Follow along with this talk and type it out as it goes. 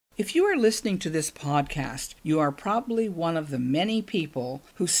If you are listening to this podcast, you are probably one of the many people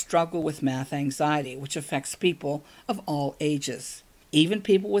who struggle with math anxiety, which affects people of all ages. Even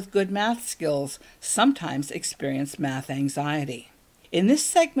people with good math skills sometimes experience math anxiety. In this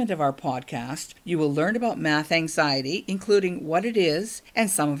segment of our podcast, you will learn about math anxiety, including what it is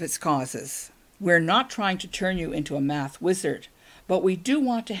and some of its causes. We're not trying to turn you into a math wizard, but we do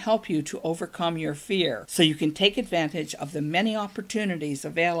want to help you to overcome your fear so you can take advantage of the many opportunities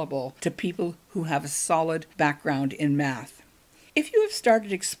available to people who have a solid background in math. If you have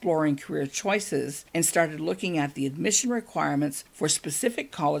started exploring career choices and started looking at the admission requirements for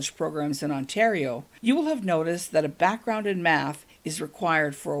specific college programs in Ontario, you will have noticed that a background in math is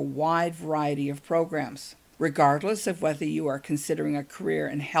required for a wide variety of programs. Regardless of whether you are considering a career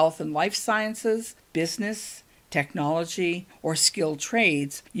in health and life sciences, business, technology, or skilled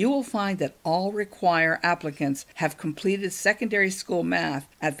trades, you will find that all require applicants have completed secondary school math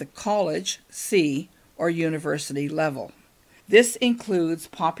at the college, C, or university level. This includes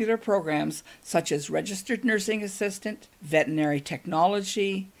popular programs such as Registered Nursing Assistant, Veterinary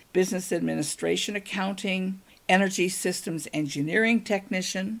Technology, Business Administration Accounting, Energy Systems Engineering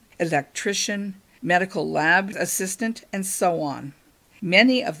Technician, Electrician, Medical Lab Assistant, and so on.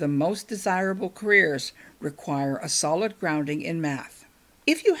 Many of the most desirable careers require a solid grounding in math.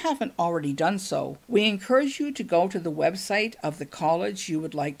 If you haven't already done so, we encourage you to go to the website of the college you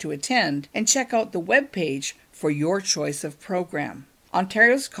would like to attend and check out the web page for your choice of program.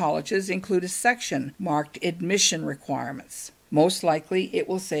 Ontario's colleges include a section marked Admission Requirements. Most likely it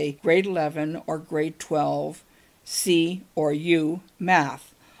will say Grade 11 or Grade 12, C or U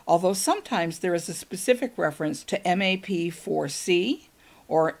Math, although sometimes there is a specific reference to MAP 4C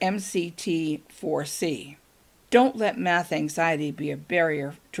or MCT 4C. Don't let math anxiety be a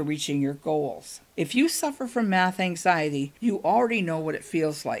barrier to reaching your goals. If you suffer from math anxiety, you already know what it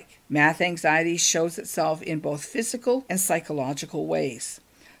feels like. Math anxiety shows itself in both physical and psychological ways.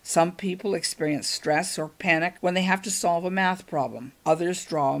 Some people experience stress or panic when they have to solve a math problem. Others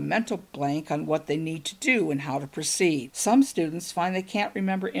draw a mental blank on what they need to do and how to proceed. Some students find they can't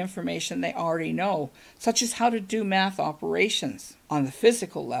remember information they already know, such as how to do math operations. On the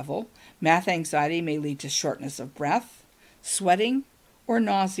physical level, math anxiety may lead to shortness of breath, sweating, or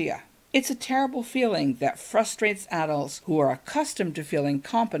nausea. It's a terrible feeling that frustrates adults who are accustomed to feeling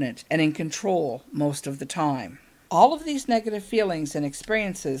competent and in control most of the time. All of these negative feelings and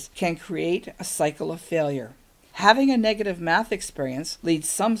experiences can create a cycle of failure. Having a negative math experience leads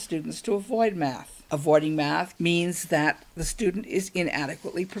some students to avoid math. Avoiding math means that the student is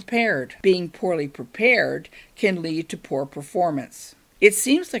inadequately prepared. Being poorly prepared can lead to poor performance. It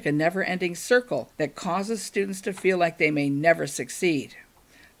seems like a never-ending circle that causes students to feel like they may never succeed.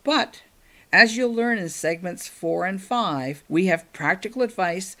 But, as you'll learn in segments 4 and 5, we have practical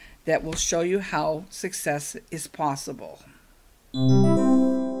advice that will show you how success is possible.